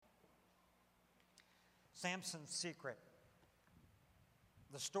Samson's secret.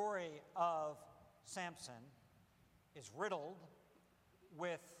 The story of Samson is riddled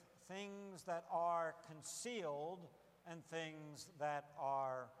with things that are concealed and things that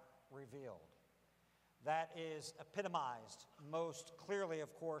are revealed. That is epitomized most clearly,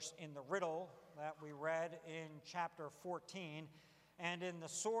 of course, in the riddle that we read in chapter 14 and in the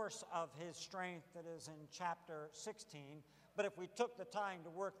source of his strength that is in chapter 16. But if we took the time to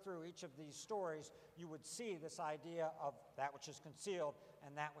work through each of these stories, you would see this idea of that which is concealed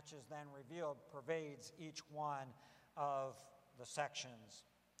and that which is then revealed pervades each one of the sections.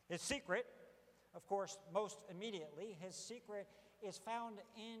 His secret, of course, most immediately, his secret is found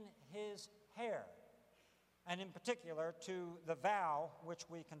in his hair. And in particular, to the vow which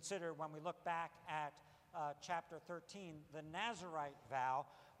we consider when we look back at chapter 13, the Nazirite vow,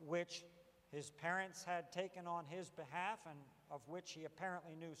 which his parents had taken on his behalf and of which he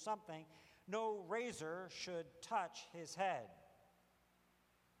apparently knew something. No razor should touch his head.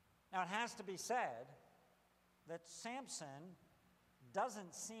 Now, it has to be said that Samson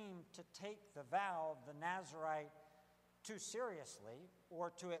doesn't seem to take the vow of the Nazirite too seriously,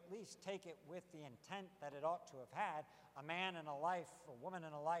 or to at least take it with the intent that it ought to have had, a man in a life, a woman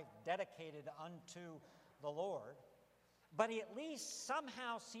in a life dedicated unto the Lord. But he at least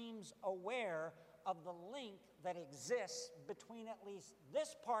somehow seems aware of the link that exists between at least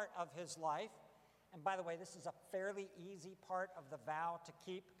this part of his life, and by the way, this is a fairly easy part of the vow to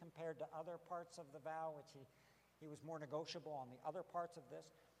keep compared to other parts of the vow, which he was more negotiable on the other parts of this.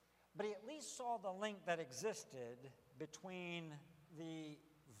 But he at least saw the link that existed between the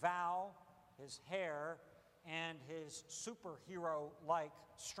vow, his hair, and his superhero-like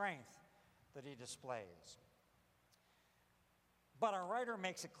strength that he displays. But our writer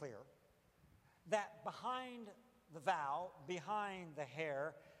makes it clear that behind the vow, behind the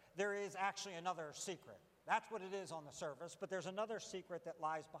hair, there is actually another secret. That's what it is on the surface, but there's another secret that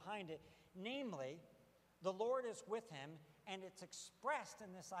lies behind it. Namely, the Lord is with him, and it's expressed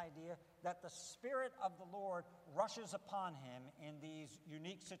in this idea that the Spirit of the Lord rushes upon him in these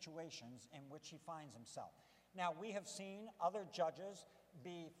unique situations in which he finds himself. Now, we have seen other judges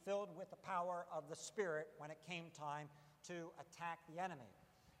be filled with the power of the Spirit when it came time to attack the enemy.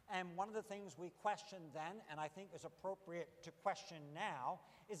 And one of the things we questioned then, and I think is appropriate to question now,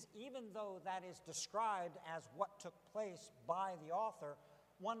 is even though that is described as what took place by the author,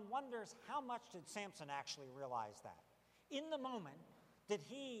 one wonders how much did Samson actually realize that? In the moment, did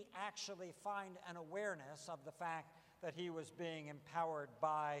he actually find an awareness of the fact that he was being empowered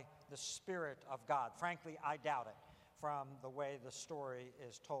by the Spirit of God? Frankly, I doubt it from the way the story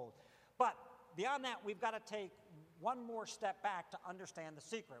is told. But beyond that, we've got to take one more step back to understand the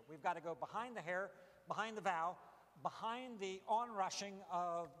secret. We've got to go behind the hair, behind the vow, behind the onrushing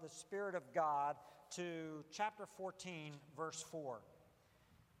of the Spirit of God to chapter 14, verse 4.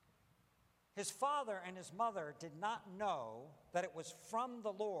 His father and his mother did not know that it was from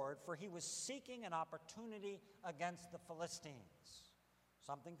the Lord, for he was seeking an opportunity against the Philistines.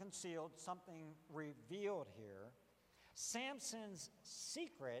 Something concealed, something revealed here. Samson's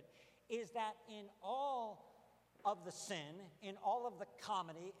secret is that in all of the sin, in all of the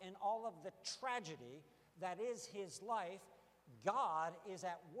comedy, in all of the tragedy that is his life, God is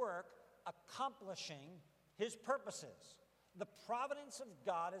at work accomplishing his purposes. The providence of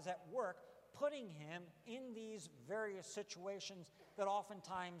God is at work putting him in these various situations that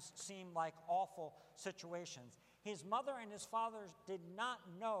oftentimes seem like awful situations. His mother and his father did not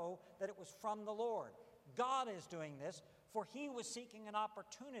know that it was from the Lord. God is doing this, for he was seeking an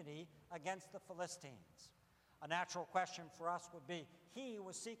opportunity against the Philistines. A natural question for us would be, he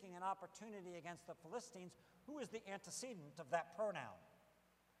was seeking an opportunity against the Philistines. Who is the antecedent of that pronoun?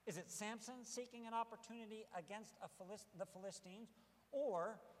 Is it Samson seeking an opportunity against the Philistines?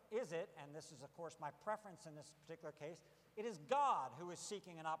 Or is it, and this is of course my preference in this particular case, it is God who is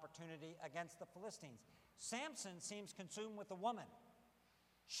seeking an opportunity against the Philistines. Samson seems consumed with the woman.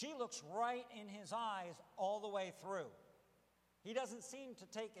 She looks right in his eyes all the way through. He doesn't seem to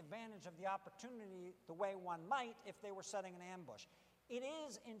take advantage of the opportunity the way one might if they were setting an ambush. It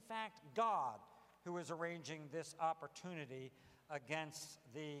is, in fact, God who is arranging this opportunity against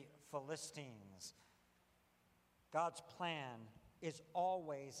the Philistines. God's plan is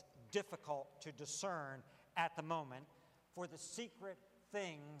always difficult to discern at the moment, for the secret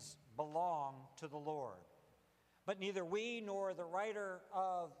things belong to the Lord. But neither we nor the writer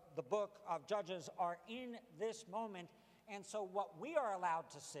of the book of Judges are in this moment, and so what we are allowed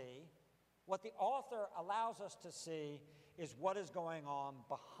to see, what the author allows us to see, is what is going on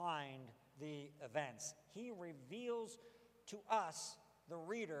behind the events. He reveals to us, the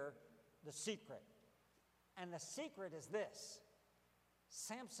reader, the secret. And the secret is this: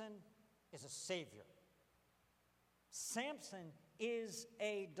 Samson is a savior. Samson is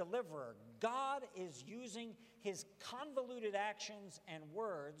a deliverer. God is using his convoluted actions and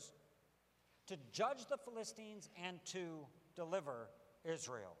words to judge the Philistines and to deliver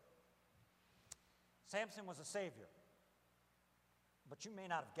Israel. Samson was a savior, but you may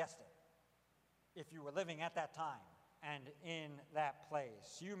not have guessed it if you were living at that time and in that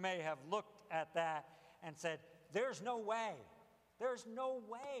place. You may have looked at that and said, there's no way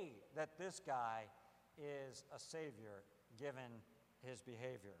that this guy is a savior given his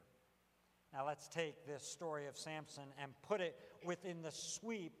behavior. Now let's take this story of Samson and put it within the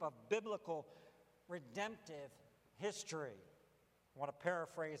sweep of biblical redemptive history. I want to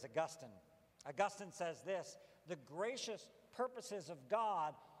paraphrase Augustine. Augustine says this: the gracious purposes of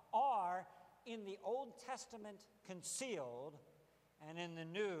God are in the Old Testament concealed, and in the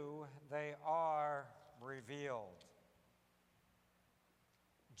New they are revealed.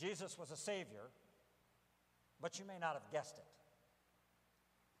 Jesus was a savior, but you may not have guessed it.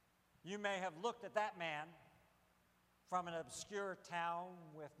 You may have looked at that man from an obscure town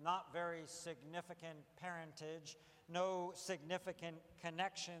with not very significant parentage, no significant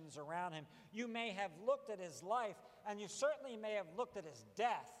connections around him. You may have looked at his life, and you certainly may have looked at his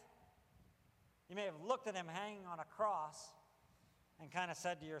death. You may have looked at him hanging on a cross and kind of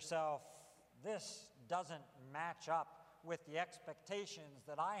said to yourself, this doesn't match up with the expectations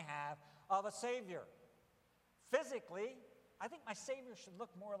that I have of a Savior. Physically, I think my Savior should look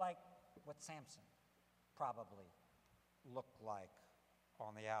more like what Samson probably looked like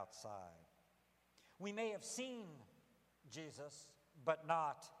on the outside. We may have seen Jesus, but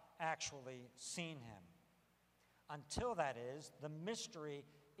not actually seen him. Until, that is, the mystery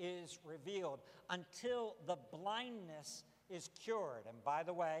is revealed, until the blindness is cured. And by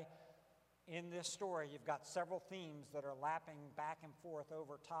the way, in this story, you've got several themes that are lapping back and forth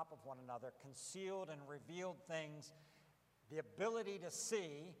over top of one another: concealed and revealed things, the ability to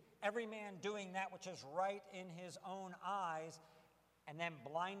see, every man doing that which is right in his own eyes, and then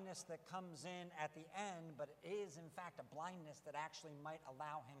blindness that comes in at the end, but it is in fact a blindness that actually might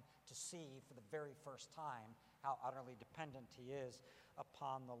allow him to see for the very first time how utterly dependent he is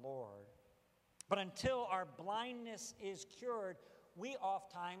upon the Lord. But until our blindness is cured, we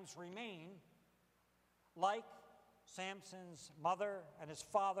oftentimes remain like Samson's mother and his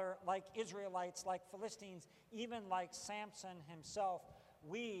father, like Israelites, like Philistines, even like Samson himself.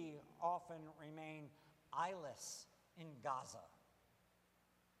 We often remain eyeless in Gaza,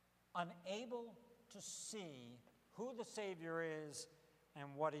 unable to see who the Savior is and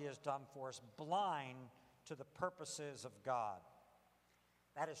what he has done for us, blind to the purposes of God.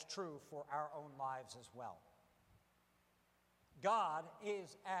 That is true for our own lives as well. God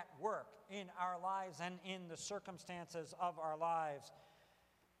is at work in our lives and in the circumstances of our lives,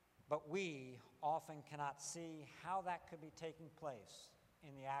 but we often cannot see how that could be taking place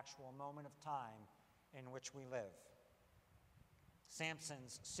in the actual moment of time in which we live.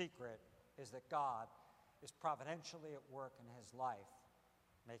 Samson's secret is that God is providentially at work in his life,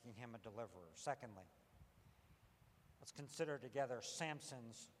 making him a deliverer. Secondly, let's consider together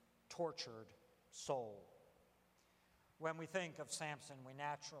Samson's tortured soul. When we think of Samson, we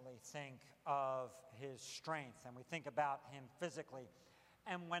naturally think of his strength, and we think about him physically.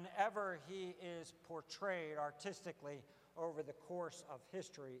 And whenever he is portrayed artistically over the course of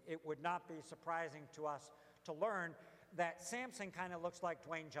history, it would not be surprising to us to learn that Samson kind of looks like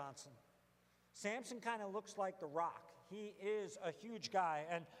Dwayne Johnson. Samson kind of looks like The Rock. He is a huge guy,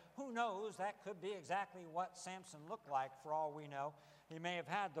 and who knows, that could be exactly what Samson looked like for all we know. He may have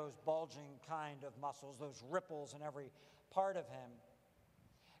had those bulging kind of muscles, those ripples in every part of him.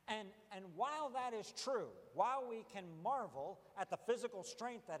 And while that is true, while we can marvel at the physical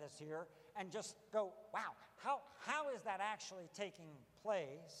strength that is here and just go, wow, how is that actually taking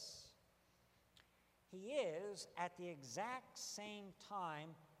place? He is, at the exact same time,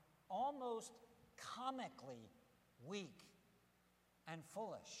 almost comically weak and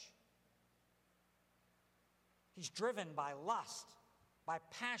foolish. He's driven by lust, by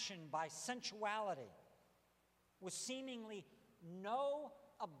passion, by sensuality, with seemingly no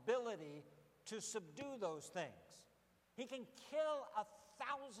ability to subdue those things. He can kill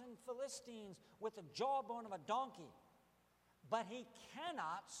 1,000 Philistines with the jawbone of a donkey, but he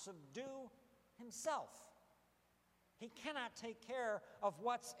cannot subdue himself. He cannot take care of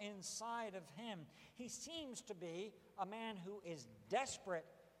what's inside of him. He seems to be a man who is desperate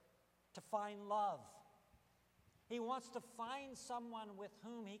to find love. He wants to find someone with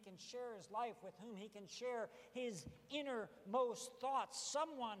whom he can share his life, with whom he can share his innermost thoughts,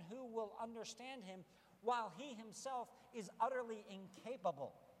 someone who will understand him while he himself is utterly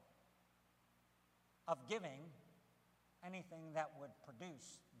incapable of giving anything that would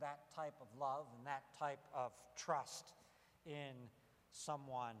produce that type of love and that type of trust in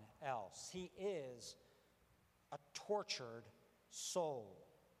someone else. He is a tortured soul.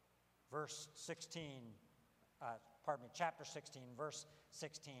 Chapter 16, verse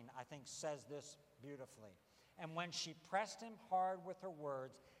 16, I think says this beautifully. And when she pressed him hard with her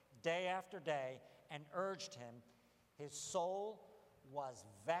words day after day and urged him, his soul was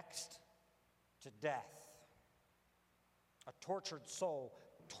vexed to death. A tortured soul,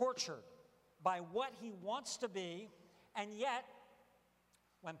 tortured by what he wants to be, and yet,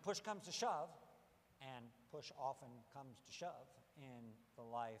 when push comes to shove, and push often comes to shove in the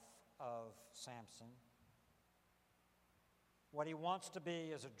life of Samson, what he wants to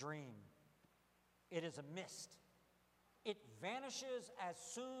be is a dream. It is a mist. It vanishes as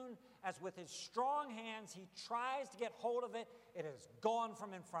soon as with his strong hands he tries to get hold of it, it is gone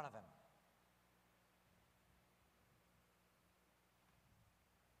from in front of him.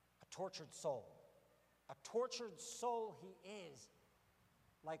 A tortured soul. A tortured soul he is,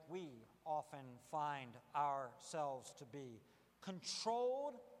 like we often find ourselves to be,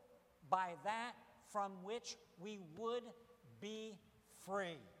 controlled by that from which we would be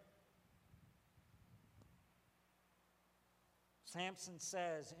free. Samson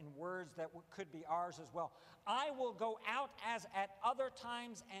says in words that could be ours as well, I will go out as at other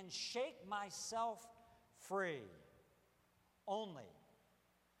times and shake myself free, only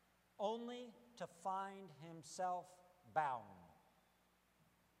to find himself bound,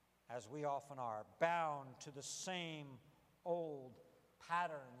 as we often are, bound to the same old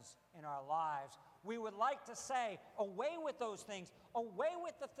patterns in our lives. We would like to say, away with those things, away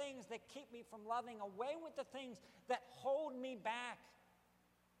with the things that keep me from loving, away with the things that hold me back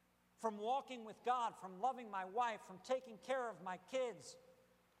from walking with God, from loving my wife, from taking care of my kids,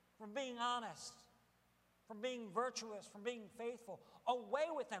 from being honest, from being virtuous, from being faithful. Away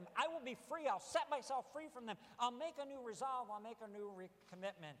with them. I will be free. I'll set myself free from them. I'll make a new resolve. I'll make a new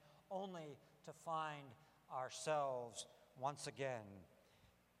commitment, only to find ourselves once again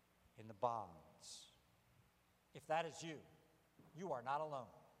in the bonds. If that is you, you are not alone.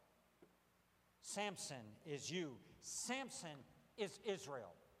 Samson is you. Samson is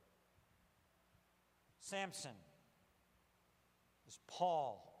Israel. Samson is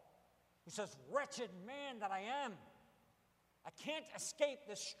Paul, who says, wretched man that I am. I can't escape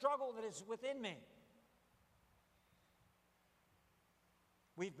this struggle that is within me.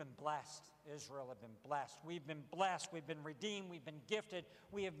 We've been blessed. Israel have been blessed. We've been blessed. We've been redeemed. We've been gifted.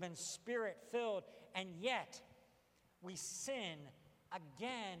 We have been spirit-filled. And yet, we sin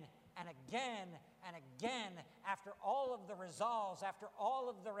again and again and again. After all of the resolves, after all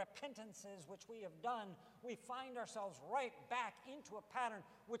of the repentances which we have done, we find ourselves right back into a pattern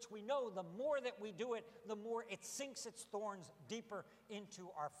which we know the more that we do it, the more it sinks its thorns deeper into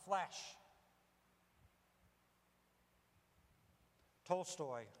our flesh.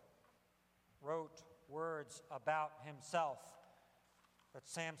 Tolstoy wrote words about himself that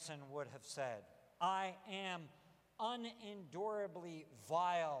Samson would have said, I am unendurably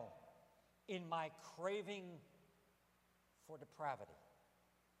vile in my craving for depravity.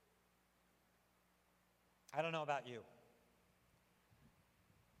 I don't know about you,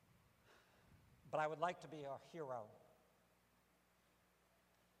 but I would like to be a hero.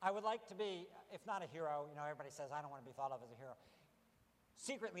 I would like to be, if not a hero, everybody says, I don't want to be thought of as a hero.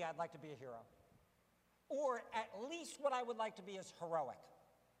 Secretly, I'd like to be a hero. Or at least what I would like to be is heroic.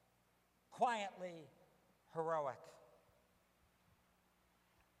 Quietly heroic.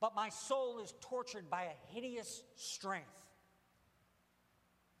 But my soul is tortured by a hideous strength,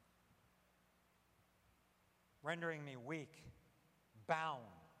 rendering me weak, bound,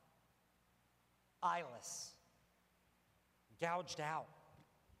 eyeless, gouged out,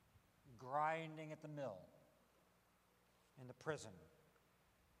 grinding at the mill, in the prison,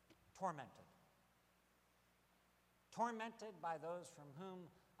 tormented by those from whom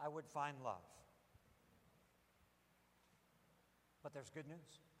I would find love. But there's good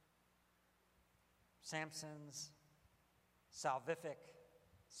news. Samson's salvific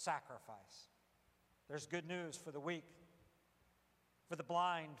sacrifice. There's good news for the weak, for the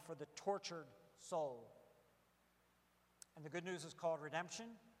blind, for the tortured soul. And the good news is called redemption,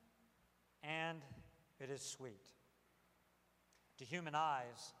 and it is sweet. To human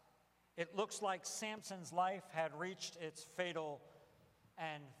eyes, it looks like Samson's life had reached its fatal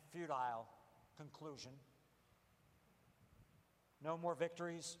and futile conclusion. No more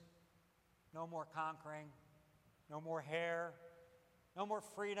victories, no more conquering, no more hair, no more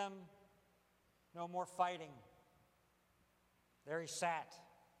freedom, No more fighting. There he sat,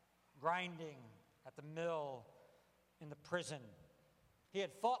 grinding at the mill in the prison. He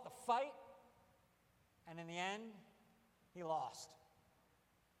had fought the fight, and in the end, he lost.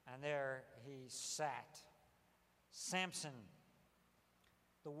 And there he sat. Samson,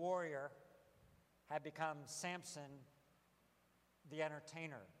 the warrior, had become Samson, the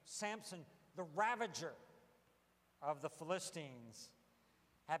entertainer. Samson, the ravager of the Philistines,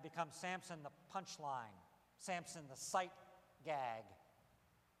 had become Samson, the punchline. Samson, the sight gag.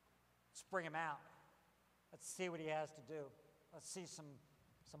 Let's bring him out. Let's see what he has to do. Let's see some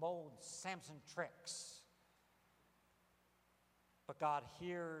old Samson tricks. But God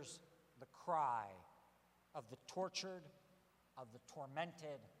hears the cry of the tortured, of the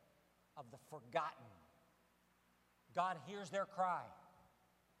tormented, of the forgotten. God hears their cry,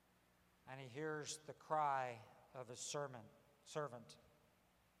 and he hears the cry of his servant.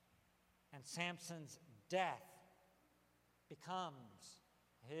 And Samson's death becomes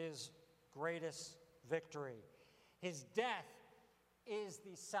his greatest victory. His death is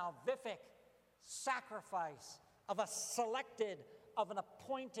the salvific sacrifice of a selected, of an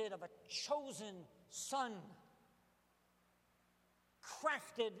appointed, of a chosen son,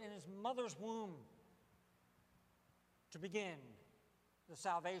 crafted in his mother's womb to begin the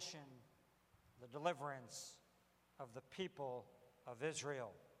salvation, the deliverance of the people of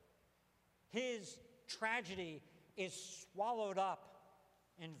Israel. His tragedy is swallowed up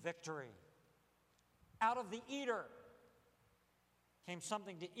in victory. Out of the eater came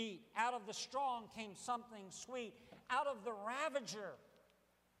something to eat. Out of the strong came something sweet. Out of the ravager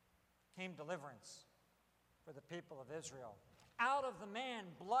came deliverance for the people of Israel. Out of the man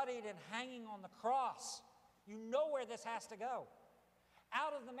bloodied and hanging on the cross, you know where this has to go.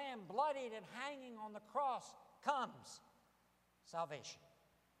 Out of the man bloodied and hanging on the cross comes salvation.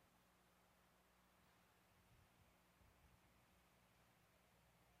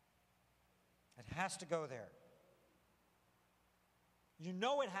 It has to go there. You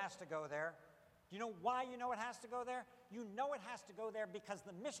know it has to go there. Do you know why you know it has to go there? You know it has to go there because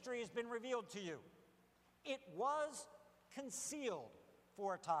the mystery has been revealed to you. It was concealed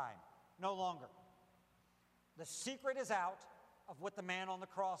for a time, no longer. The secret is out of what the man on the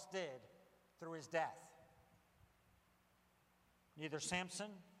cross did through his death. Neither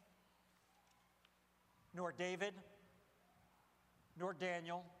Samson, nor David, nor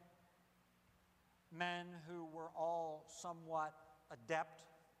Daniel, men who were all somewhat adept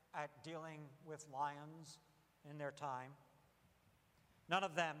at dealing with lions in their time, none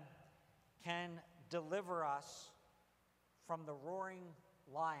of them can deliver us from the roaring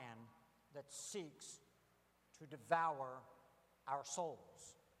lion that seeks to devour our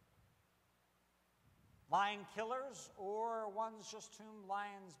souls. Lion killers, or ones just whom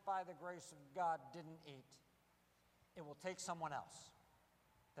lions, by the grace of God, didn't eat. It will take someone else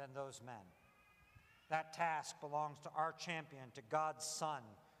than those men. That task belongs to our champion, to God's Son,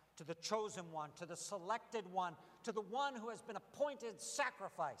 to the chosen one, to the selected one, to the one who has been appointed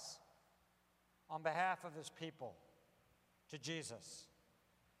sacrifice on behalf of his people, to Jesus.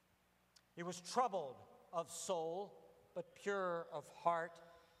 He was troubled of soul, but pure of heart.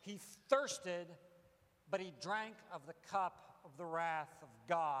 He thirsted, but he drank of the cup of the wrath of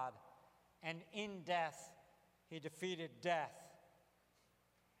God. And in death, he defeated death.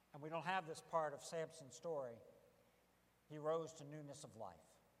 And we don't have this part of Samson's story. He rose to newness of life.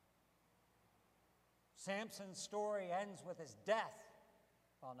 Samson's story ends with his death.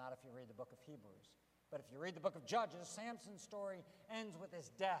 Well, not if you read the book of Hebrews. But if you read the book of Judges, Samson's story ends with his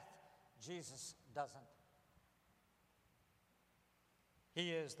death. Jesus doesn't.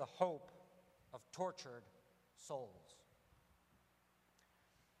 He is the hope of tortured souls.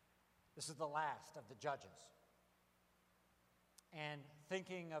 This is the last of the judges. And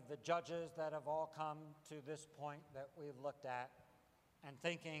thinking of the judges that have all come to this point that we've looked at, and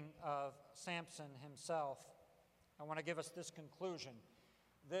thinking of Samson himself, I want to give us this conclusion.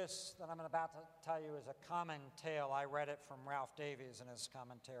 This that I'm about to tell you is a common tale. I read it from Ralph Davies in his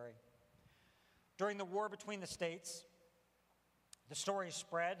commentary. During the war between the states, the story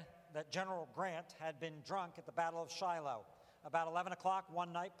spread that General Grant had been drunk at the Battle of Shiloh. About 11 o'clock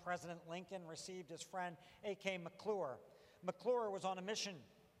one night, President Lincoln received his friend A.K. McClure. McClure was on a mission.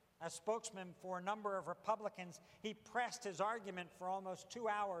 As spokesman for a number of Republicans, he pressed his argument for almost 2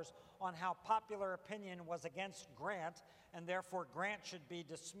 hours on how popular opinion was against Grant, and therefore Grant should be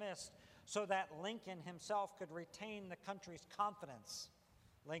dismissed so that Lincoln himself could retain the country's confidence.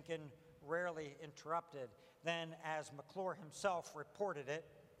 Lincoln rarely interrupted. Then, as McClure himself reported it,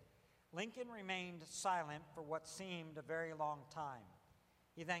 Lincoln remained silent for what seemed a very long time.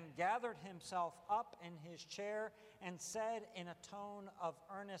 He then gathered himself up in his chair and said in a tone of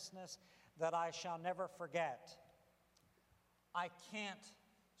earnestness that I shall never forget, I can't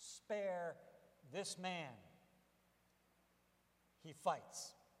spare this man. He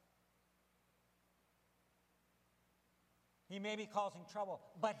fights. He may be causing trouble,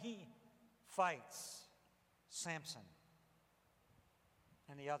 but he fights. Samson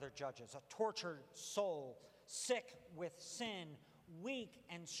and the other judges, a tortured soul, sick with sin, weak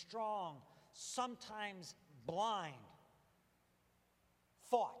and strong, sometimes blind,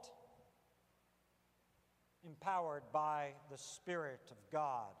 fought, empowered by the Spirit of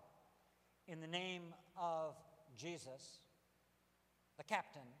God. In the name of Jesus, the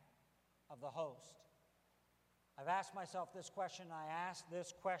captain of the host, I've asked myself this question. I ask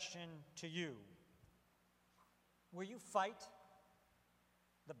this question to you. Will you fight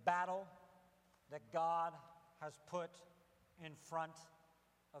the battle that God has put in front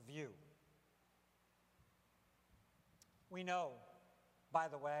of you? We know, by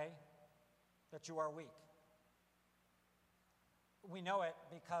the way, that you are weak. We know it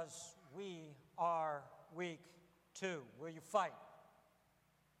because we are weak too. Will you fight?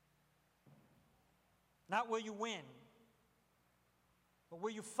 Not will you win, but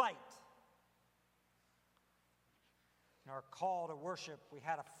will you fight? In our call to worship, we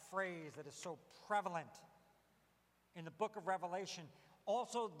had a phrase that is so prevalent in the book of Revelation.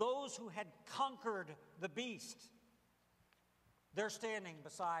 Also, those who had conquered the beast, they're standing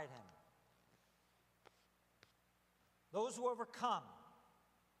beside him. Those who overcome,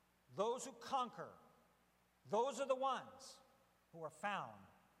 those who conquer, those are the ones who are found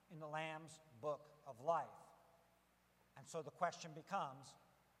in the Lamb's book of life. And so the question becomes,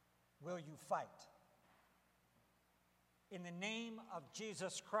 will you fight? In the name of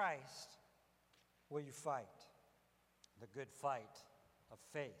Jesus Christ, will you fight the good fight of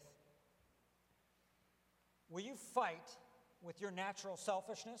faith? Will you fight with your natural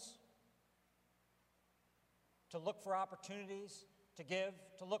selfishness? To look for opportunities to give,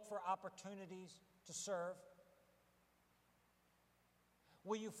 to look for opportunities to serve?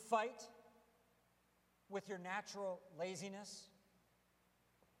 Will you fight with your natural laziness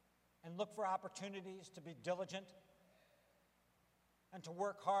and look for opportunities to be diligent and to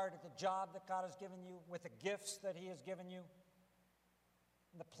work hard at the job that God has given you, with the gifts that he has given you,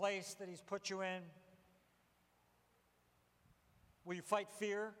 and the place that he's put you in? Will you fight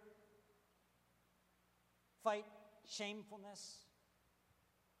fear? Fight shamefulness?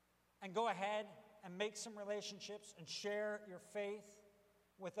 And go ahead and make some relationships and share your faith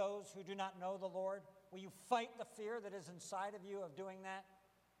with those who do not know the Lord? Will you fight the fear that is inside of you of doing that?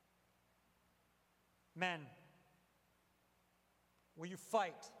 Men, will you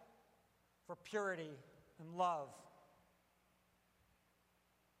fight for purity and love?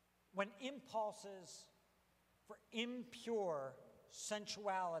 When impulses for impure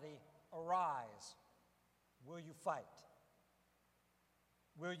sensuality arise, will you fight?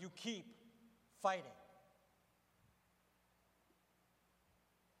 Will you keep fighting?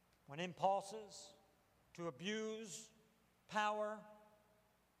 When impulses to abuse power,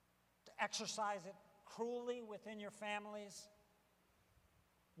 to exercise it cruelly within your families,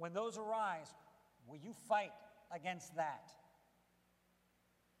 when those arise, will you fight against that?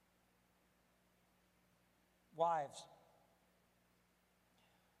 Wives,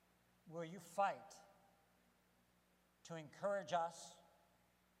 will you fight to encourage us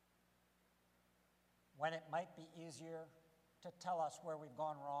when it might be easier to tell us where we've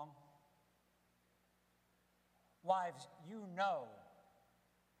gone wrong? Wives, you know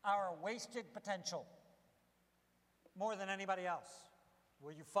our wasted potential more than anybody else.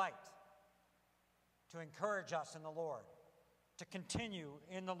 Will you fight to encourage us in the Lord, to continue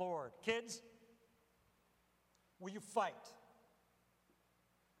in the Lord? Kids, will you fight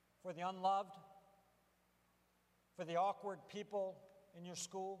for the unloved, for the awkward people in your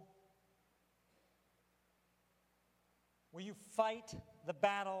school? Will you fight the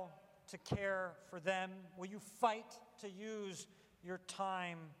battle to care for them? Will you fight to use your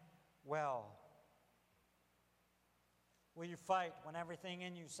time well? Will you fight when everything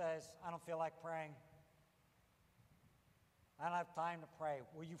in you says, I don't feel like praying? I don't have time to pray.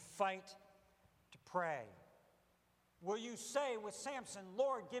 Will you fight to pray? Will you say with Samson,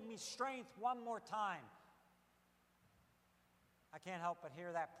 Lord, give me strength one more time? I can't help but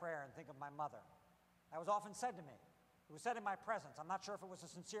hear that prayer and think of my mother. That was often said to me. It was said in my presence. I'm not sure if it was a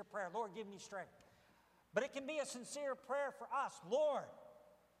sincere prayer. Lord, give me strength. But it can be a sincere prayer for us. Lord,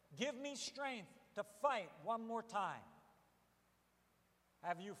 give me strength to fight one more time.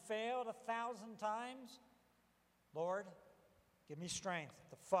 Have you failed 1,000 times? Lord, Give me strength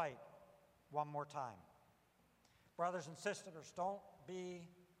to fight one more time. Brothers and sisters, don't be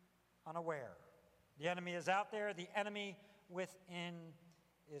unaware. The enemy is out there. The enemy within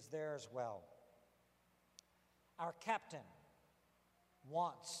is there as well. Our captain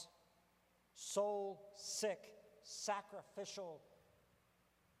wants soul-sick, sacrificial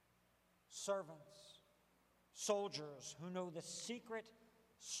servants, soldiers who know the secret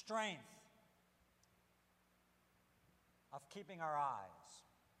strength of keeping our eyes,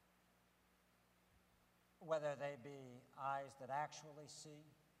 whether they be eyes that actually see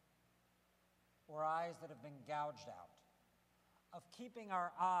or eyes that have been gouged out, of keeping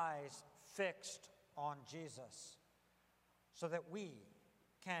our eyes fixed on Jesus so that we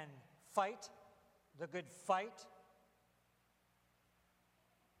can fight the good fight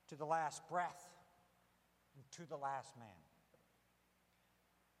to the last breath and to the last man.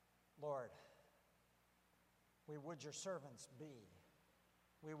 Lord, we would your servants be.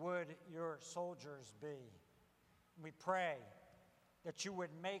 We would your soldiers be. We pray that you would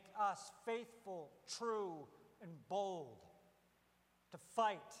make us faithful, true, and bold to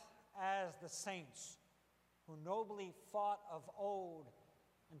fight as the saints who nobly fought of old,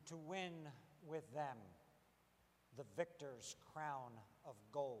 and to win with them the victor's crown of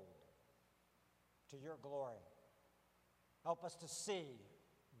gold to your glory. Help us to see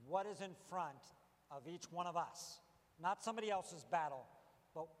what is in front of each one of us, not somebody else's battle,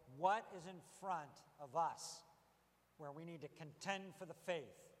 but what is in front of us, where we need to contend for the faith,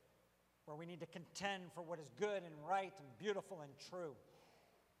 where we need to contend for what is good and right and beautiful and true.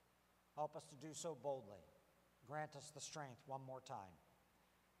 Help us to do so boldly. Grant us the strength one more time.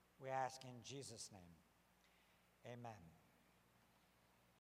 We ask in Jesus' name. Amen.